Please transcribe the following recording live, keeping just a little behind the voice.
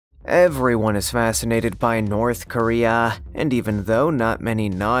Everyone is fascinated by North Korea, and even though not many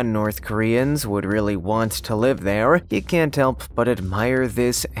non-North Koreans would really want to live there, you can't help but admire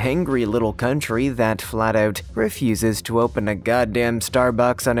this angry little country that flat out refuses to open a goddamn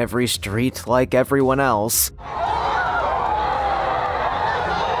Starbucks on every street like everyone else.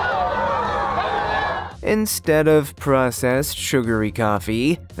 Instead of processed sugary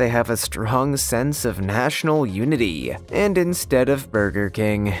coffee, they have a strong sense of national unity. And instead of Burger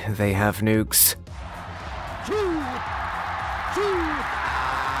King, they have nukes.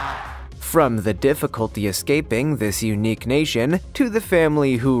 From the difficulty escaping this unique nation to the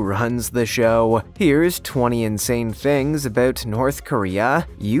family who runs the show, here's 20 insane things about North Korea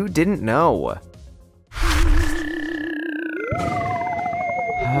you didn't know.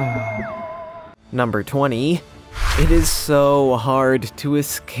 Number 20. It is so hard to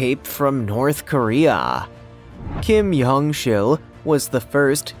escape from North Korea. Kim Yong-shil was the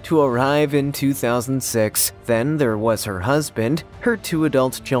first to arrive in 2006. Then there was her husband, her 2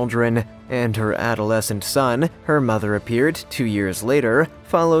 adult children, and her adolescent son. Her mother appeared 2 years later,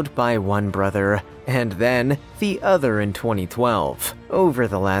 followed by 1 brother, and then the other in 2012. Over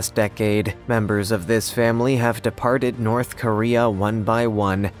the last decade, members of this family have departed North Korea one by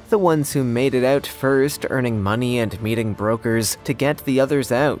one, the ones who made it out first earning money and meeting brokers to get the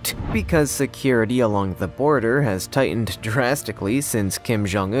others out. Because security along the border has tightened drastically since Kim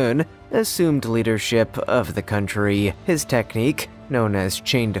Jong-un assumed leadership of the country, his technique, known as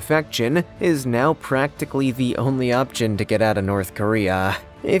chain defection, is now practically the only option to get out of North Korea.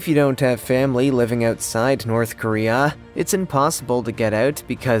 If you don't have family living outside North Korea, it's impossible to get out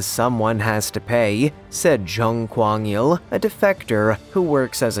because someone has to pay, said Jung Kwang-il, a defector who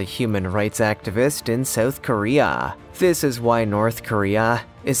works as a human rights activist in South Korea. This is why North Korea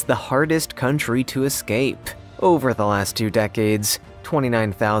is the hardest country to escape. Over the last 2 decades,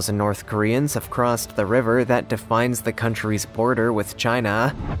 29,000 North Koreans have crossed the river that defines the country's border with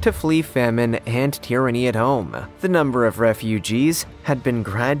China to flee famine and tyranny at home. The number of refugees had been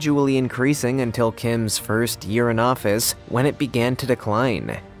gradually increasing until Kim's first year in office, when it began to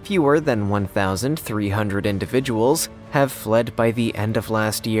decline. Fewer than 1,300 individuals have fled by the end of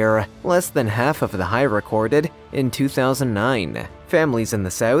last year, less than half of the high recorded in 2009. Families in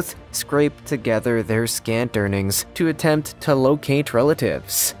the South scrape together their scant earnings to attempt to locate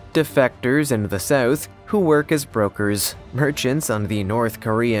relatives. Defectors in the South who work as brokers, merchants on the North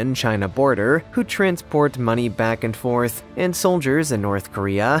Korean-China border who transport money back and forth, and soldiers in North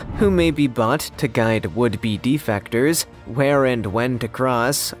Korea who may be bought to guide would-be defectors where and when to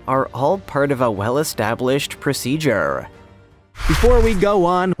cross are all part of a well-established procedure. Before we go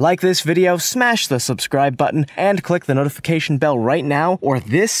on, like this video, smash the subscribe button, and click the notification bell right now, or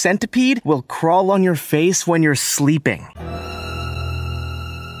this centipede will crawl on your face when you're sleeping.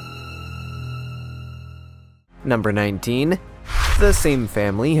 Number 19. The same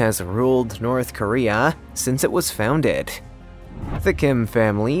family has ruled North Korea since it was founded. The Kim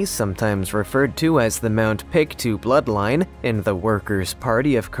family, sometimes referred to as the Mount Pictou bloodline in the Workers'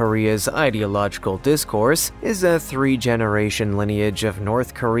 Party of Korea's ideological discourse, is a 3-generation lineage of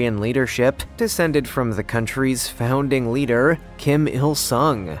North Korean leadership descended from the country's founding leader, Kim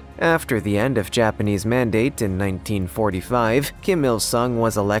Il-sung. After the end of Japanese mandate in 1945, Kim Il-sung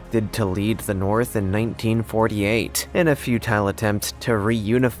was elected to lead the North in 1948. In a futile attempt to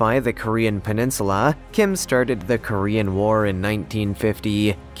reunify the Korean peninsula, Kim started the Korean War in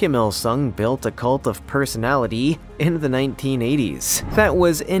 1950. Kim Il-sung built a cult of personality in the 1980s that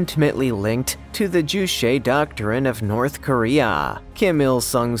was intimately linked to the Juche doctrine of North Korea. Kim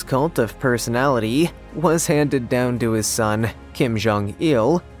Il-sung's cult of personality was handed down to his son, Kim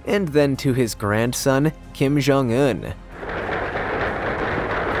Jong-il, and then to his grandson, Kim Jong-un.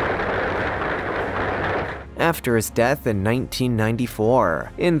 After his death in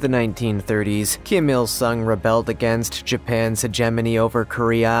 1994. In the 1930s, Kim Il-sung rebelled against Japan's hegemony over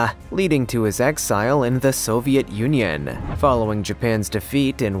Korea, leading to his exile in the Soviet Union. Following Japan's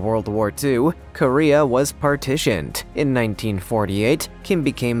defeat in World War II, Korea was partitioned. In 1948, Kim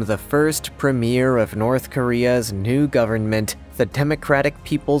became the first premier of North Korea's new government, the Democratic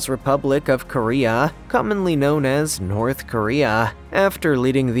People's Republic of Korea, commonly known as North Korea, after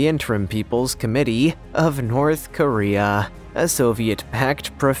leading the Interim People's Committee of North Korea, a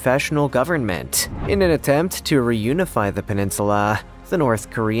Soviet-backed professional government. In an attempt to reunify the peninsula, the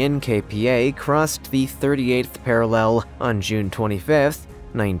North Korean KPA crossed the 38th parallel on June 25th,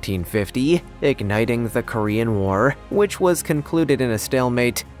 1950, igniting the Korean War, which was concluded in a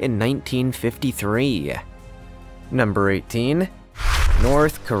stalemate in 1953. Number 18.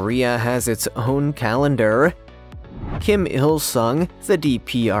 North Korea has its own calendar. Kim Il-sung, the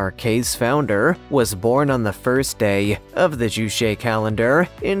DPRK's founder, was born on the first day of the Juche calendar.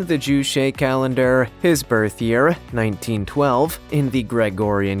 In the Juche calendar, his birth year, 1912, in the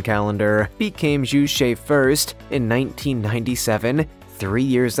Gregorian calendar, became Juche 1st in 1997. 3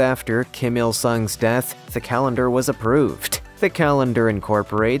 years after Kim Il-sung's death, the calendar was approved. The calendar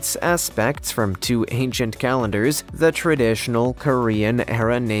incorporates aspects from two ancient calendars, the traditional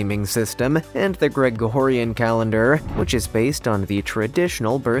Korean-era naming system and the Gregorian calendar, which is based on the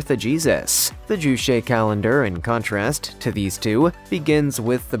traditional birth of Jesus. The Juche calendar, in contrast to these two, begins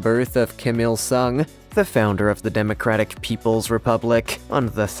with the birth of Kim Il-sung, the founder of the Democratic People's Republic. On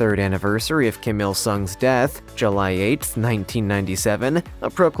the 3rd anniversary of Kim Il-sung's death, July 8, 1997, a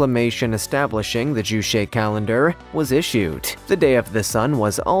proclamation establishing the Juche calendar was issued. The Day of the Sun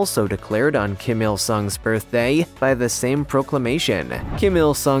was also declared on Kim Il-sung's birthday by the same proclamation. Kim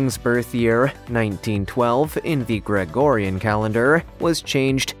Il-sung's birth year, 1912, in the Gregorian calendar, was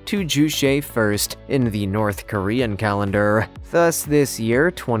changed to Juche 1st in the North Korean calendar. Thus, this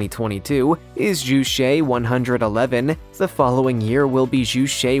year, 2022, is Juche 111, the following year will be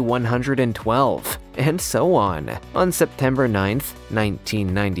Juche 112, and so on. On September 9,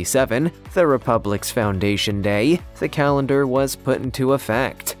 1997, the Republic's Foundation Day, the calendar was put into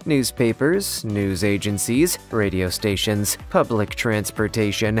effect. Newspapers, news agencies, radio stations, public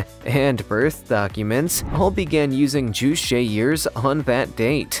transportation, and birth documents all began using Juche years on that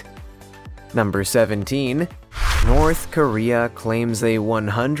date. Number 17. North Korea claims a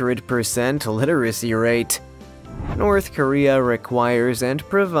 100% literacy rate. North Korea requires and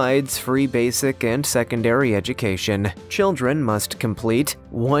provides free basic and secondary education. Children must complete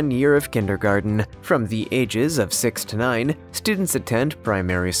 1 year of kindergarten. From the ages of 6 to 9, students attend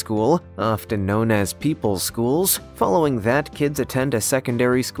primary school, often known as people's schools. Following that, kids attend a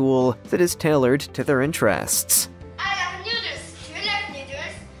secondary school that is tailored to their interests.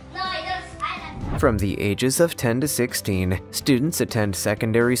 From the ages of 10 to 16, students attend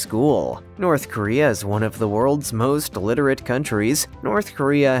secondary school. North Korea is one of the world's most literate countries. North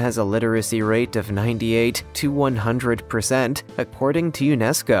Korea has a literacy rate of 98 to 100%, according to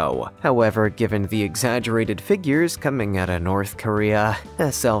UNESCO. However, given the exaggerated figures coming out of North Korea,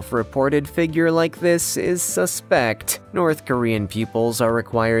 a self-reported figure like this is suspect. North Korean pupils are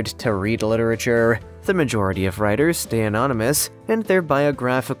required to read literature. The majority of writers stay anonymous, and their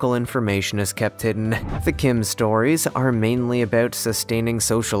biographical information is kept hidden. The Kim stories are mainly about sustaining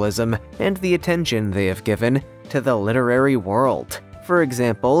socialism and the attention they have given to the literary world. For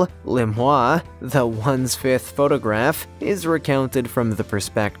example, Lim Hwa, the 1/5 photograph, is recounted from the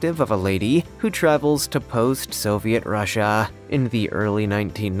perspective of a lady who travels to post-Soviet Russia in the early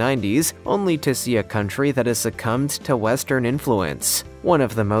 1990s, only to see a country that has succumbed to Western influence. One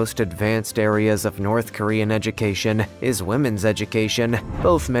of the most advanced areas of North Korean education is women's education.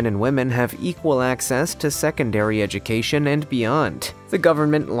 Both men and women have equal access to secondary education and beyond. The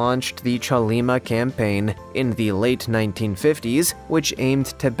government launched the Cholima campaign in the late 1950s, which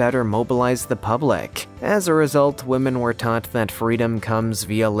aimed to better mobilize the public. As a result, women were taught that freedom comes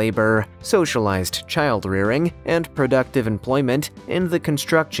via labor, socialized child-rearing, and productive employment in the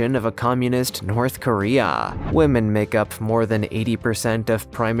construction of a communist North Korea. Women make up more than 80%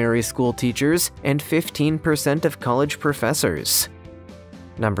 of primary school teachers and 15% of college professors.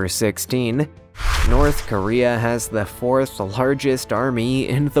 Number 16. North Korea has the 4th largest army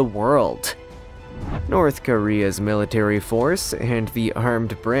in the world. North Korea's military force and the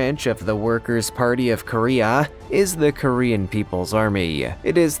armed branch of the Workers' Party of Korea is the Korean People's Army.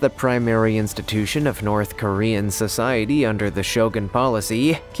 It is the primary institution of North Korean society under the Shogun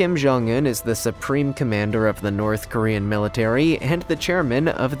policy. Kim Jong-un is the supreme commander of the North Korean military and the chairman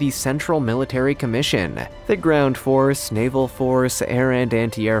of the Central Military Commission. The ground force, naval force, air and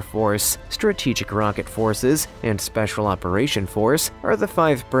anti-air force, strategic rocket forces, and special operation force are the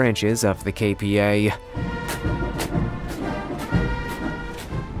 5 branches of the KPA.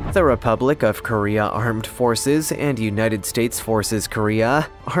 The Republic of Korea Armed Forces and United States Forces Korea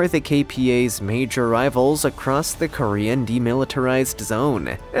are the KPA's major rivals across the Korean demilitarized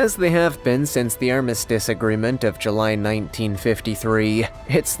zone, as they have been since the Armistice Agreement of July 1953.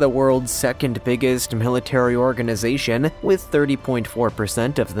 It's the world's second biggest military organization, with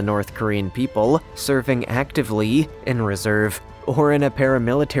 30.4% of the North Korean people serving actively in reserve or in a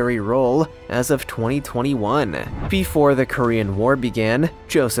paramilitary role as of 2021. Before the Korean War began,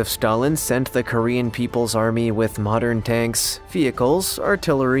 Joseph Stalin sent the Korean People's Army with modern tanks, vehicles,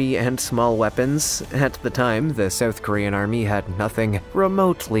 artillery, and small weapons. At the time, the South Korean army had nothing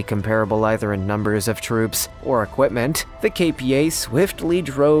remotely comparable either in numbers of troops or equipment. The KPA swiftly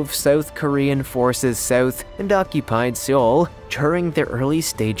drove South Korean forces south and occupied Seoul during the early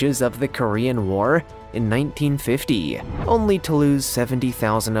stages of the Korean War in 1950, only to lose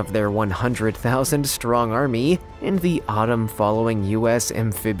 70,000 of their 100,000-strong army in the autumn following U.S.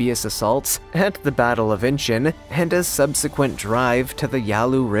 amphibious assaults at the Battle of Incheon and a subsequent drive to the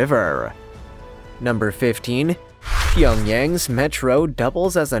Yalu River. Number 15. Pyongyang's metro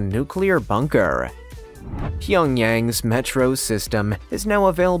doubles as a nuclear bunker. Pyongyang's metro system is now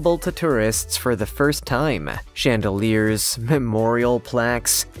available to tourists for the first time. Chandeliers, memorial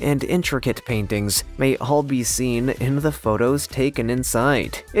plaques, and intricate paintings may all be seen in the photos taken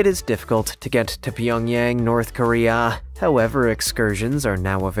inside. It is difficult to get to Pyongyang, North Korea. However, excursions are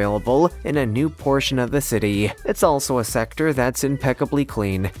now available in a new portion of the city. It's also a sector that's impeccably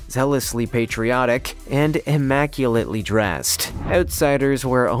clean, zealously patriotic, and immaculately dressed. Outsiders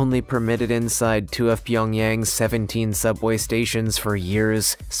were only permitted inside 2 of Pyongyang's 17 subway stations for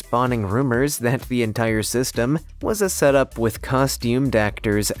years, spawning rumors that the entire system was a setup with costumed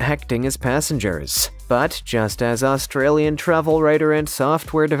actors acting as passengers. But just as Australian travel writer and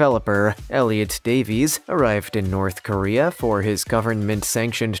software developer Elliot Davies arrived in North Korea for his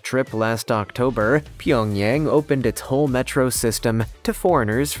government-sanctioned trip last October, Pyongyang opened its whole metro system to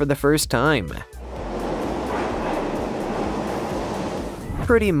foreigners for the first time.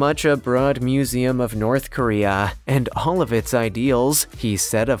 Pretty much a broad museum of North Korea and all of its ideals, he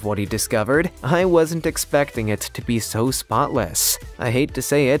said of what he discovered. I wasn't expecting it to be so spotless. I hate to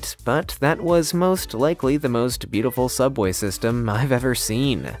say it, but that was most likely the most beautiful subway system I've ever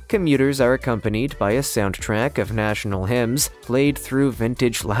seen. Commuters are accompanied by a soundtrack of national hymns played through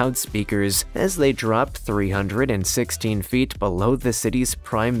vintage loudspeakers as they drop 316 feet below the city's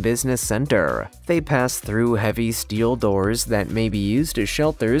prime business center. They pass through heavy steel doors that may be used as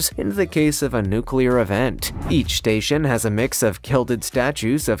shelters in the case of a nuclear event. Each station has a mix of gilded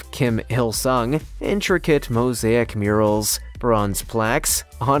statues of Kim Il-sung, intricate mosaic murals, bronze plaques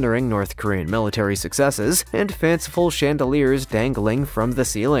honoring North Korean military successes, and fanciful chandeliers dangling from the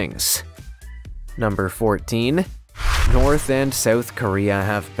ceilings. Number 14. North and South Korea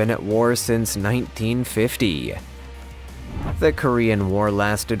have been at war since 1950. The Korean War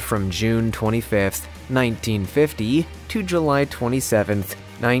lasted from June 25, 1950 to July 27,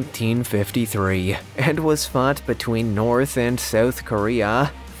 1953, and was fought between North and South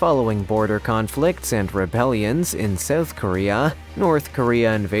Korea. Following border conflicts and rebellions in South Korea, North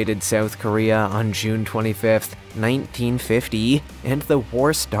Korea invaded South Korea on June 25, 1950, and the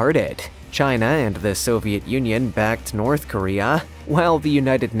war started. China and the Soviet Union backed North Korea, while the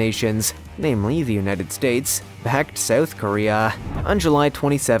United Nations, namely the United States, backed South Korea. On July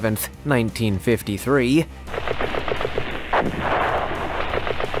 27, 1953,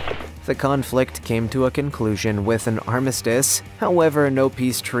 the conflict came to a conclusion with an armistice. However, no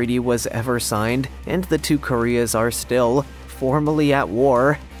peace treaty was ever signed, and the two Koreas are still formally at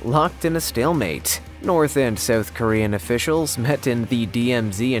war, locked in a stalemate. North and South Korean officials met in the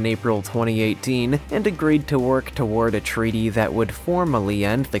DMZ in April 2018 and agreed to work toward a treaty that would formally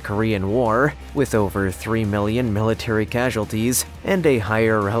end the Korean War, with over 3 million military casualties and a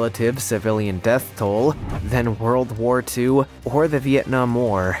higher relative civilian death toll than World War II or the Vietnam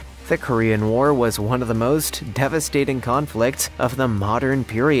War. The Korean War was one of the most devastating conflicts of the modern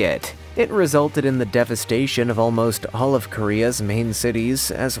period. It resulted in the devastation of almost all of Korea's main cities,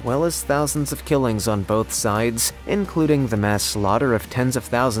 as well as thousands of killings on both sides, including the mass slaughter of tens of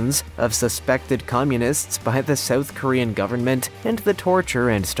thousands of suspected communists by the South Korean government and the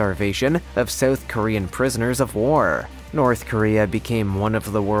torture and starvation of South Korean prisoners of war. North Korea became one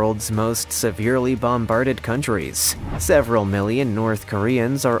of the world's most severely bombarded countries. Several million North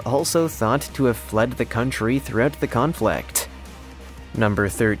Koreans are also thought to have fled the country throughout the conflict. Number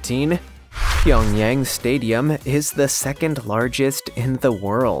 13. Pyongyang Stadium is the second largest in the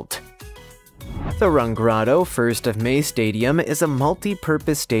world. The Rungrado 1st of May Stadium is a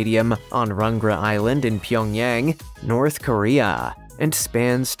multi-purpose stadium on Rungra Island in Pyongyang, North Korea, and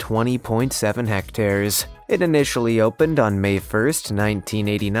spans 20.7 hectares. It initially opened on May 1,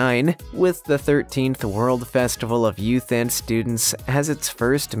 1989, with the 13th World Festival of Youth and Students as its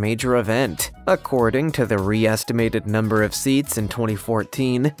first major event. According to the re-estimated number of seats in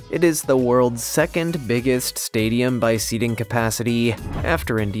 2014, it is the world's second biggest stadium by seating capacity,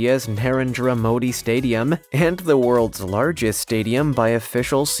 after India's Narendra Modi Stadium, and the world's largest stadium by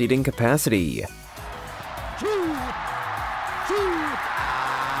official seating capacity.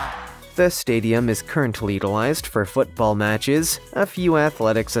 The stadium is currently utilized for football matches, a few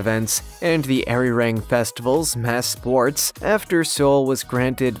athletics events, and the Arirang Festival's mass sports. After Seoul was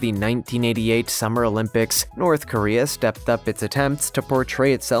granted the 1988 Summer Olympics, North Korea stepped up its attempts to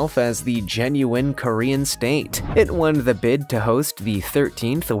portray itself as the genuine Korean state. It won the bid to host the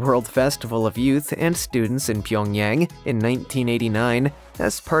 13th World Festival of Youth and Students in Pyongyang in 1989.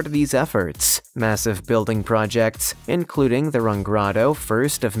 As part of these efforts, massive building projects, including the Rungrado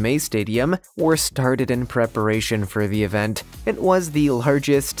 1st of May Stadium, were started in preparation for the event. It was the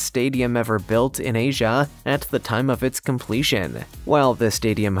largest stadium ever built in Asia at the time of its completion. While the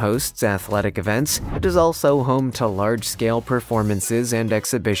stadium hosts athletic events, it is also home to large-scale performances and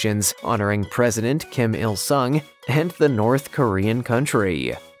exhibitions honoring President Kim Il-sung and the North Korean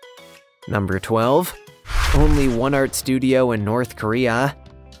country. Number 12. Only one art studio in North Korea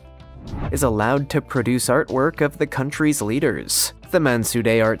is allowed to produce artwork of the country's leaders. The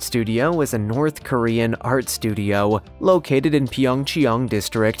Mansudae Art Studio is a North Korean art studio located in Pyeongcheong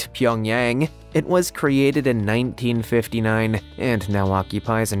District, Pyongyang. It was created in 1959 and now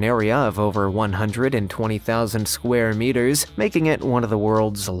occupies an area of over 120,000 square meters, making it one of the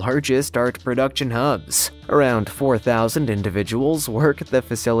world's largest art production hubs. Around 4,000 individuals work at the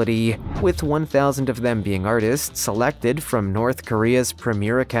facility, with 1,000 of them being artists selected from North Korea's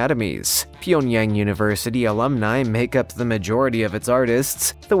premier academies. Pyongyang University alumni make up the majority of its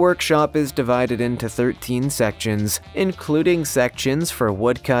artists. The workshop is divided into 13 sections, including sections for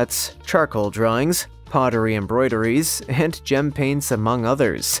woodcuts, charcoal drawings, pottery embroideries, and gem paints, among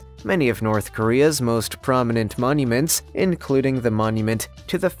others. Many of North Korea's most prominent monuments, including the monument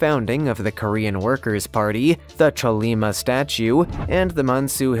to the founding of the Korean Workers' Party, the Cholima statue, and the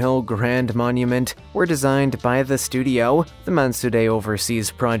Mansu Hill Grand Monument, were designed by the studio. The Mansudae oversees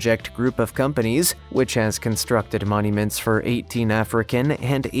project group of companies, which has constructed monuments for 18 African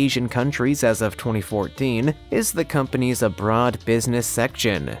and Asian countries as of 2014, is the company's abroad business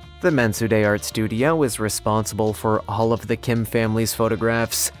section. The Mansudae Art Studio is responsible for all of the Kim family's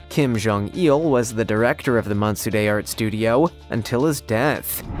photographs. Kim Jong-il was the director of the Mansudae Art Studio until his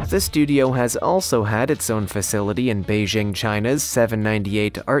death. The studio has also had its own facility in Beijing, China's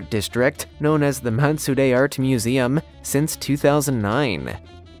 798 Art District, known as the Mansudae Art Museum, since 2009.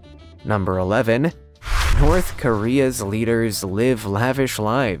 Number 11. North Korea's leaders live lavish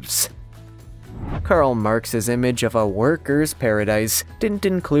lives. Karl Marx's image of a worker's paradise didn't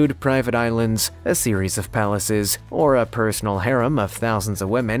include private islands, a series of palaces, or a personal harem of thousands of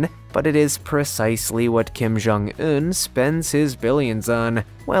women, but it is precisely what Kim Jong-un spends his billions on,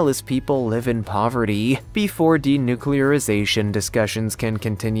 while his people live in poverty. Before denuclearization discussions can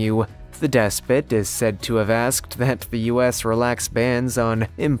continue, the despot is said to have asked that the US relax bans on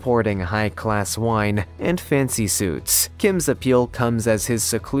importing high-class wine and fancy suits. Kim's appeal comes as his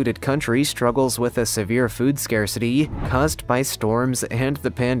secluded country struggles with a severe food scarcity caused by storms and the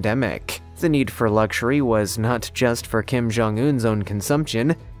pandemic. The need for luxury was not just for Kim Jong-un's own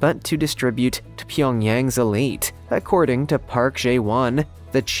consumption, but to distribute to Pyongyang's elite, according to Park Jae-won,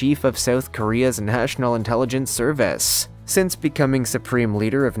 the chief of South Korea's National Intelligence Service. Since becoming supreme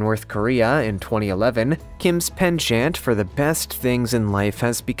leader of North Korea in 2011, Kim's penchant for the best things in life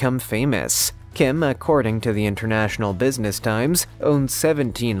has become famous. Kim, according to the International Business Times, owns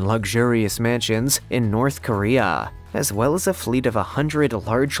 17 luxurious mansions in North Korea, as well as a fleet of 100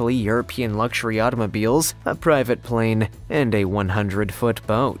 largely European luxury automobiles, a private plane, and a 100-foot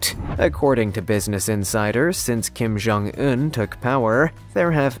boat. According to Business Insider, since Kim Jong-un took power,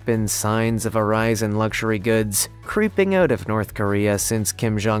 there have been signs of a rise in luxury goods creeping out of North Korea since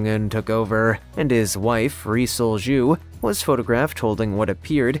Kim Jong-un took over, and his wife, Ri Sol-ju, was photographed holding what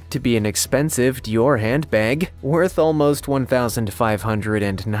appeared to be an expensive Dior handbag worth almost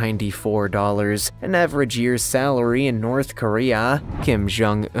 $1,594, an average year's salary in North Korea. Kim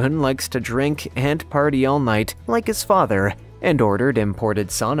Jong-un likes to drink and party all night like his father, and ordered imported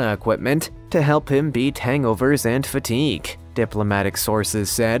sauna equipment to help him beat hangovers and fatigue, diplomatic sources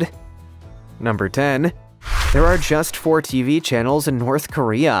said. Number 10. There are just 4 TV channels in North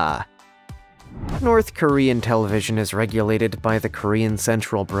Korea. North Korean television is regulated by the Korean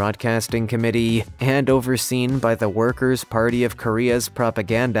Central Broadcasting Committee and overseen by the Workers' Party of Korea's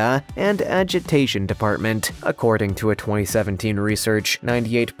Propaganda and Agitation Department. According to a 2017 research,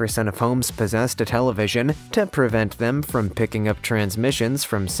 98% of homes possessed a television to prevent them from picking up transmissions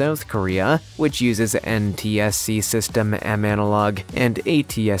from South Korea, which uses NTSC system M analog and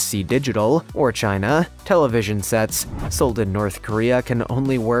ATSC digital, or China. Television sets sold in North Korea can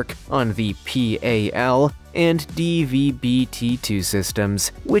only work on the PAL and DVB-T2 systems,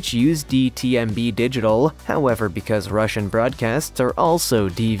 which use DTMB digital. However, because Russian broadcasts are also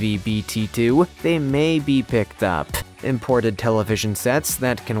DVB-T2, they may be picked up. Imported television sets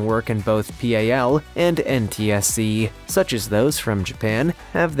that can work in both PAL and NTSC, such as those from Japan,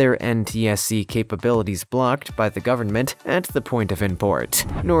 have their NTSC capabilities blocked by the government at the point of import.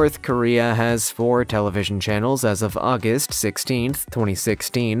 North Korea has 4 television channels as of August 16,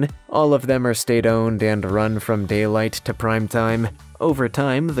 2016. All of them are state-owned and run from daylight to prime time. Over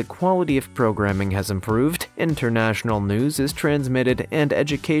time, the quality of programming has improved, international news is transmitted, and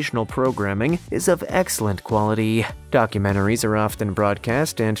educational programming is of excellent quality. Documentaries are often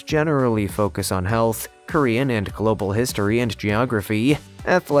broadcast and generally focus on health, Korean and global history and geography.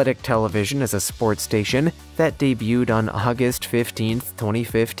 Athletic Television is a sports station that debuted on August 15,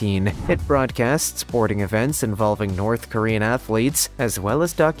 2015. It broadcasts sporting events involving North Korean athletes, as well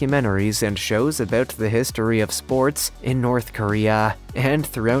as documentaries and shows about the history of sports in North Korea and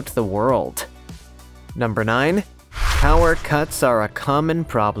throughout the world. Number 9. Power cuts are a common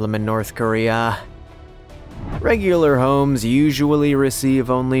problem in North Korea. Regular homes usually receive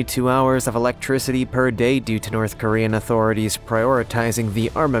only 2 hours of electricity per day due to North Korean authorities prioritizing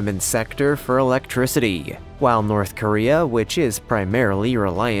the armament sector for electricity. While North Korea, which is primarily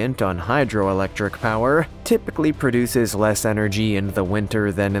reliant on hydroelectric power, typically produces less energy in the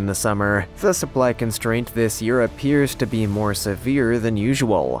winter than in the summer, the supply constraint this year appears to be more severe than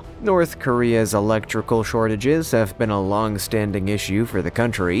usual. North Korea's electrical shortages have been a long-standing issue for the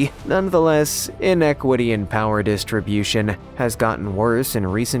country. Nonetheless, inequity in power distribution has gotten worse in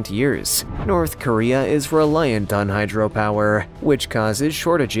recent years. North Korea is reliant on hydropower, which causes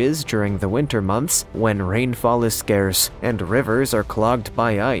shortages during the winter months when rainfall is scarce and rivers are clogged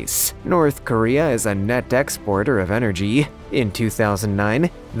by ice. North Korea is a net exporter of energy. In 2009,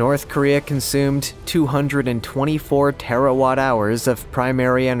 North Korea consumed 224 terawatt-hours of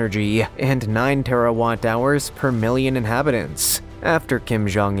primary energy and 9 terawatt-hours per million inhabitants. After Kim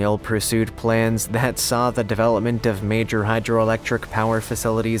Jong-il pursued plans that saw the development of major hydroelectric power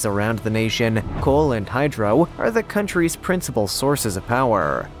facilities around the nation, coal and hydro are the country's principal sources of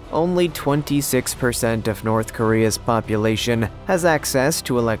power. Only 26% of North Korea's population has access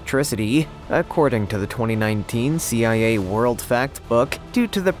to electricity, according to the 2019 CIA World Fact Book. Due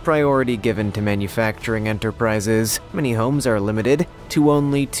to the priority given to manufacturing enterprises, many homes are limited to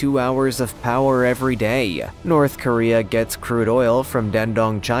only 2 hours of power every day. North Korea gets crude oil from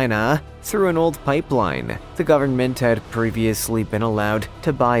Dandong, China, through an old pipeline. The government had previously been allowed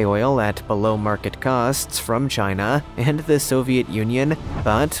to buy oil at below market costs from China and the Soviet Union,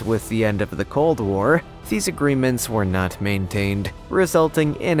 but with the end of the Cold War, these agreements were not maintained,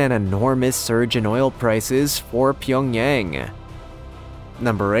 resulting in an enormous surge in oil prices for Pyongyang.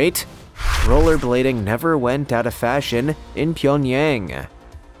 Number 8. Rollerblading never went out of fashion in Pyongyang.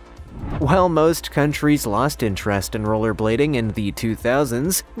 While most countries lost interest in rollerblading in the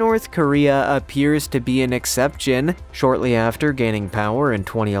 2000s, North Korea appears to be an exception. Shortly after gaining power in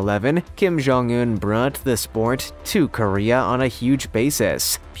 2011, Kim Jong-un brought the sport to Korea on a huge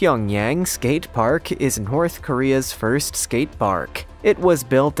basis. Pyongyang Skate Park is North Korea's first skate park. It was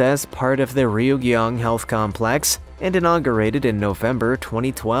built as part of the Ryugyong Health Complex and inaugurated in November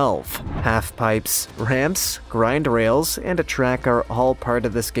 2012. Half-pipes, ramps, grind rails, and a track are all part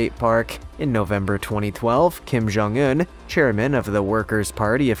of the skate park. In November 2012, Kim Jong-un, chairman of the Workers'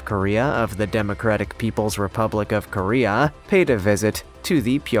 Party of Korea of the Democratic People's Republic of Korea, paid a visit to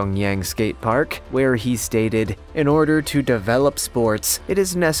the Pyongyang skate park, where he stated, "In order to develop sports, it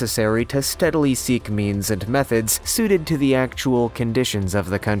is necessary to steadily seek means and methods suited to the actual conditions of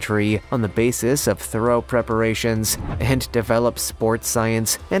the country on the basis of thorough preparations, and develop sports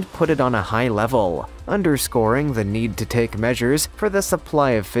science and put it on a high level," underscoring the need to take measures for the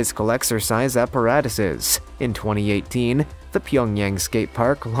supply of physical exercise apparatuses. In 2018, the Pyongyang skate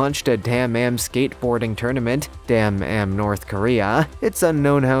park launched a Dam-Am skateboarding tournament, Dam-Am North Korea. It's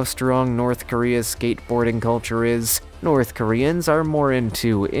unknown how strong North Korea's skateboarding culture is. North Koreans are more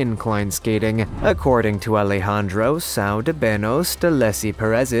into incline skating, according to Alejandro Sao de Benos de Lesi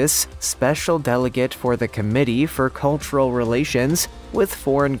Perez's, special delegate for the Committee for Cultural Relations with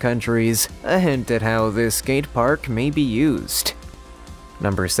Foreign Countries, a hint at how this skate park may be used.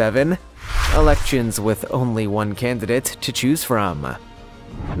 Number 7. Elections with only one candidate to choose from.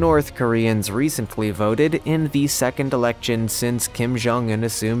 North Koreans recently voted in the second election since Kim Jong-un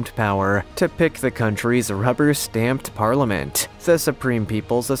assumed power to pick the country's rubber-stamped parliament. The Supreme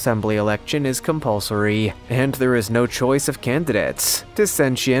People's Assembly election is compulsory, and there is no choice of candidates.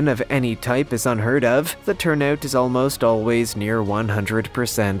 Dissension of any type is unheard of, the turnout is almost always near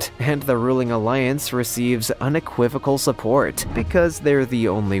 100%, and the ruling alliance receives unequivocal support, because they're the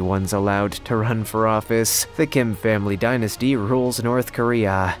only ones allowed to run for office. The Kim family dynasty rules North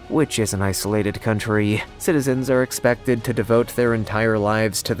Korea, which is an isolated country. Citizens are expected to devote their entire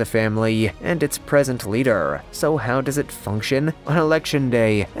lives to the family and its present leader. So how does it function? On election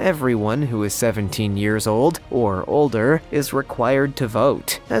day, everyone who is 17 years old or older is required to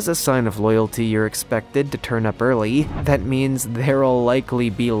vote. As a sign of loyalty, you're expected to turn up early. That means there'll likely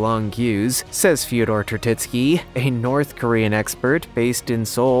be long queues, says Fyodor Tertitsky, a North Korean expert based in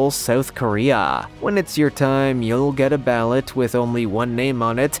Seoul, South Korea. When it's your time, you'll get a ballot with only one name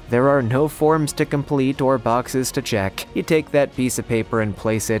on it. There are no forms to complete or boxes to check. You take that piece of paper and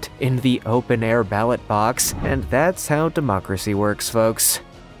place it in the open-air ballot box, and that's how democracy works, folks.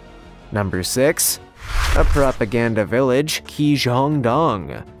 Number 6. A propaganda village,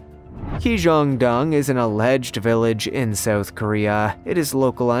 Kijongdong. Kijongdong is an alleged village in South Korea. It is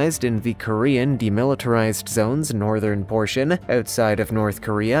localized in the Korean Demilitarized Zone's northern portion. Outside of North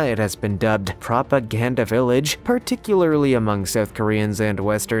Korea, it has been dubbed Propaganda Village, particularly among South Koreans and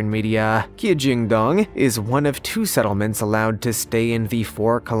Western media. Kijongdong is one of 2 settlements allowed to stay in the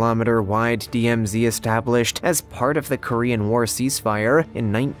 4-kilometer-wide DMZ established as part of the Korean War ceasefire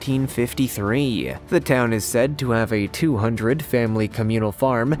in 1953. The town is said to have a 200-family communal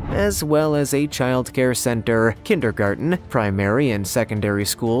farm, as well as a child care center, kindergarten, primary and secondary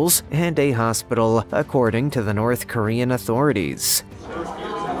schools, and a hospital, according to the North Korean authorities.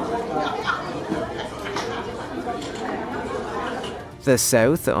 The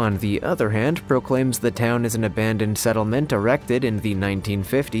South, on the other hand, proclaims the town as an abandoned settlement erected in the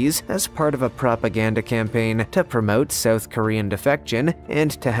 1950s as part of a propaganda campaign to promote South Korean defection and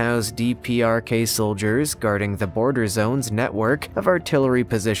to house DPRK soldiers guarding the border zone's network of artillery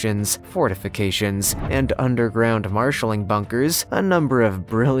positions, fortifications, and underground marshalling bunkers. A number of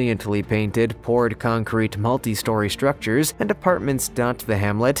brilliantly painted, poured concrete multi-story structures and apartments dot the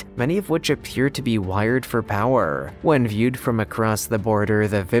hamlet, many of which appear to be wired for power. When viewed from across the border,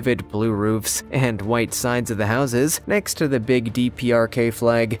 the vivid blue roofs and white sides of the houses next to the big DPRK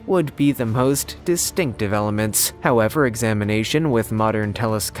flag would be the most distinctive elements. However, examination with modern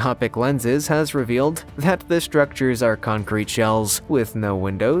telescopic lenses has revealed that the structures are concrete shells with no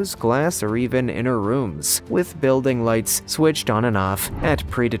windows, glass, or even inner rooms, with building lights switched on and off at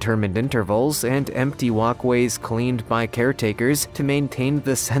predetermined intervals and empty walkways cleaned by caretakers to maintain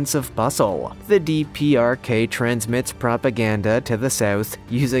the sense of bustle. The DPRK transmits propaganda to the south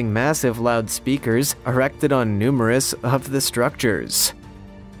using massive loudspeakers erected on numerous of the structures.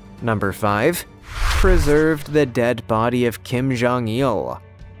 Number 5. Preserved the dead body of Kim Jong-il.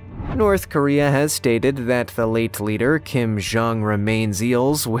 North Korea has stated that the late leader Kim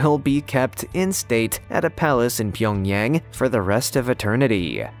Jong-il will be kept in state at a palace in Pyongyang for the rest of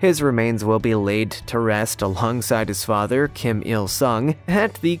eternity. His remains will be laid to rest alongside his father Kim Il-sung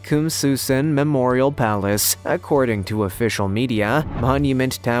at the Kumsusan Memorial Palace. According to official media,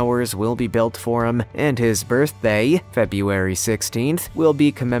 monument towers will be built for him, and his birthday, February 16th, will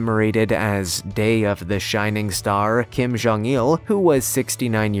be commemorated as Day of the Shining Star. Kim Jong-il, who was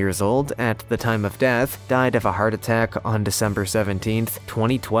 69 years old at the time of death, died of a heart attack on December 17,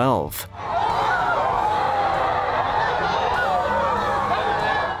 2012.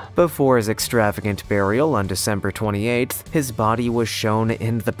 Before his extravagant burial on December 28th, his body was shown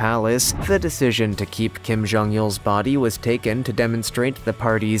in the palace. The decision to keep Kim Jong-il's body was taken to demonstrate the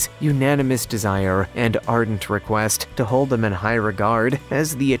party's unanimous desire and ardent request to hold him in high regard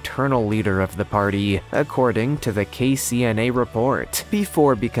as the eternal leader of the party, according to the KCNA report.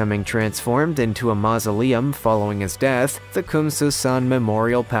 Before becoming transformed into a mausoleum following his death, the Kumsusan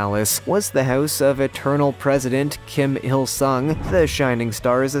Memorial Palace was the house of eternal President Kim Il-sung. The shining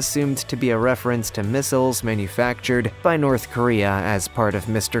star is assumed to be a reference to missiles manufactured by North Korea as part of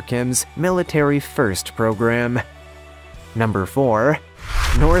Mr. Kim's Military First program. Number 4.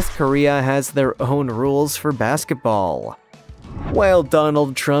 North Korea has their own rules for basketball. While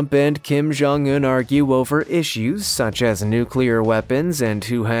Donald Trump and Kim Jong-un argue over issues such as nuclear weapons and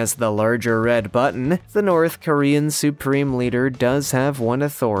who has the larger red button, the North Korean supreme leader does have one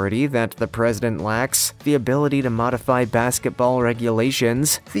authority that the president lacks: the ability to modify basketball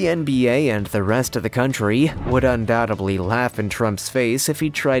regulations. The NBA and the rest of the country would undoubtedly laugh in Trump's face if he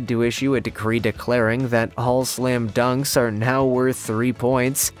tried to issue a decree declaring that all slam dunks are now worth 3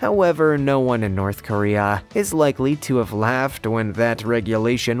 points. However, no one in North Korea is likely to have laughed when when that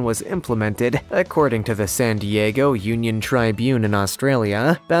regulation was implemented. According to the San Diego Union Tribune in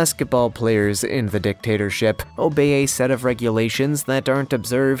Australia, basketball players in the dictatorship obey a set of regulations that aren't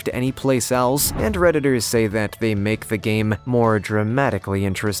observed anyplace else, and Redditors say that they make the game more dramatically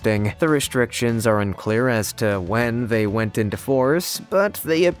interesting. The restrictions are unclear as to when they went into force, but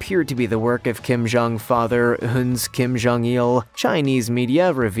they appear to be the work of Kim Jong-il's father, Un's Kim Jong-il. Chinese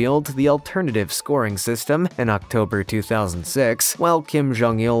media revealed the alternative scoring system in October 2006, while Kim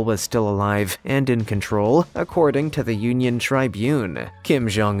Jong-il was still alive and in control, according to the Union Tribune. Kim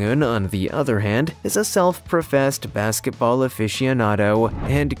Jong-un, on the other hand, is a self-professed basketball aficionado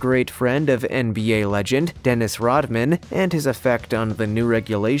and great friend of NBA legend Dennis Rodman, and his effect on the new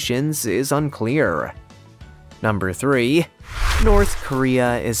regulations is unclear. Number 3. North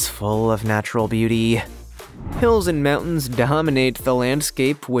Korea is full of natural beauty. Hills and mountains dominate the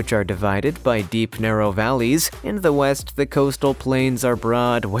landscape, which are divided by deep, narrow valleys. In the west, the coastal plains are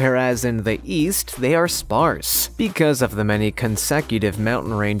broad, whereas in the east, they are sparse. Because of the many consecutive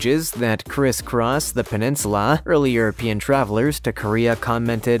mountain ranges that crisscross the peninsula, early European travelers to Korea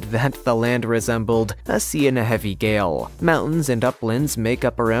commented that the land resembled a sea in a heavy gale. Mountains and uplands make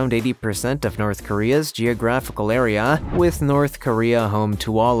up around 80% of North Korea's geographical area, with North Korea home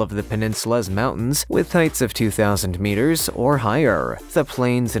to all of the peninsula's mountains, with heights of 2,000 meters or higher. The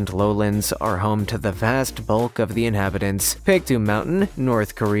plains and lowlands are home to the vast bulk of the inhabitants. Paektu Mountain,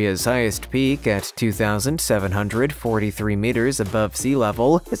 North Korea's highest peak at 2,743 meters above sea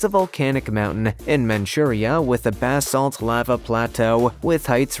level, is a volcanic mountain in Manchuria with a basalt lava plateau with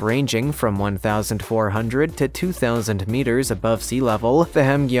heights ranging from 1,400 to 2,000 meters above sea level. The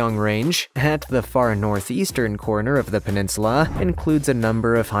Hamgyong Range, at the far northeastern corner of the peninsula, includes a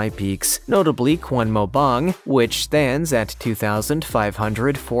number of high peaks, notably Kwanmobong, which stands at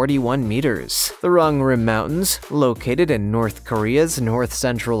 2,541 meters. The Rongrim Mountains, located in North Korea's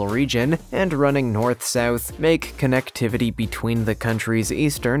north-central region and running north-south, make connectivity between the country's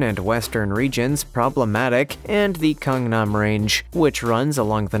eastern and western regions problematic, and the Gangnam Range, which runs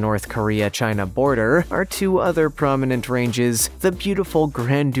along the North Korea-China border, are two other prominent ranges. The beautiful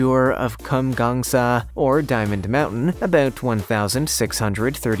grandeur of Kumgangsa, or Diamond Mountain, about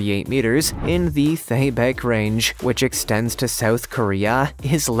 1,638 meters, in the Taebaek Range, which extends to South Korea,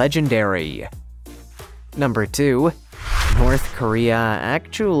 is legendary. Number 2. North Korea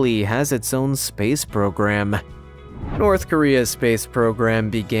actually has its own space program. North Korea's space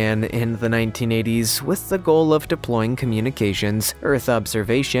program began in the 1980s with the goal of deploying communications, Earth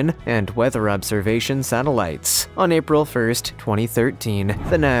observation, and weather observation satellites. On April 1, 2013,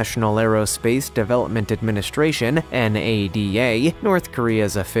 the National Aerospace Development Administration (NADA), North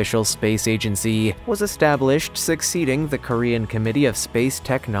Korea's official space agency, was established, succeeding the Korean Committee of Space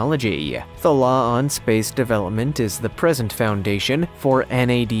Technology. The Law on Space Development is the present foundation for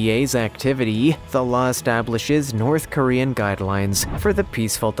NADA's activity. The law establishes North Korean guidelines for the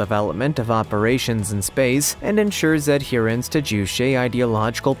peaceful development of operations in space and ensures adherence to Juche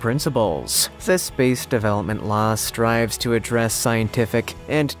ideological principles. The Space Development Law strives to address scientific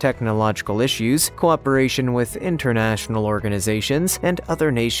and technological issues. Cooperation with international organizations and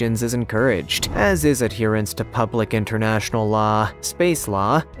other nations is encouraged, as is adherence to public international law, space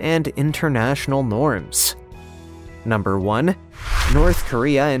law, and international norms. Number 1. North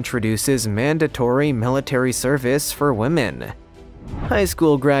Korea introduces mandatory military service for women. High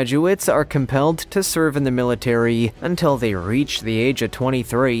school graduates are compelled to serve in the military until they reach the age of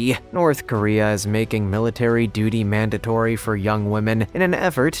 23. North Korea is making military duty mandatory for young women in an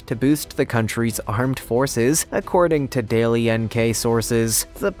effort to boost the country's armed forces, according to Daily NK sources.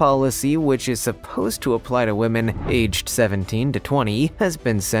 The policy, which is supposed to apply to women aged 17 to 20, has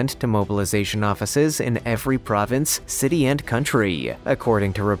been sent to mobilization offices in every province, city, and country.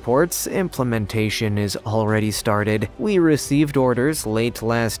 According to reports, implementation is already started. We received orders late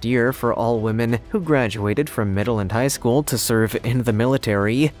last year for all women who graduated from middle and high school to serve in the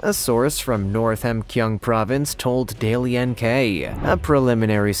military, a source from North Hamgyong Province told Daily NK. A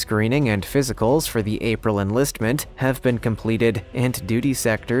preliminary screening and physicals for the April enlistment have been completed, and duty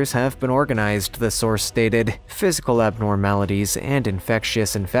sectors have been organized, the source stated. Physical abnormalities and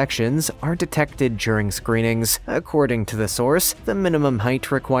infectious infections are detected during screenings. According to the source, the minimum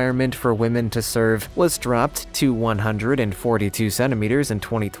height requirement for women to serve was dropped to 142 centimeters in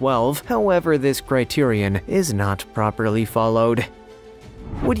 2012. However, this criterion is not properly followed.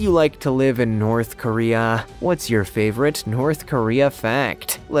 Would you like to live in North Korea? What's your favorite North Korea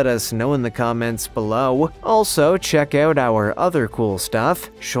fact? Let us know in the comments below. Also, check out our other cool stuff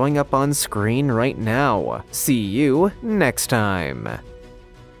showing up on screen right now. See you next time.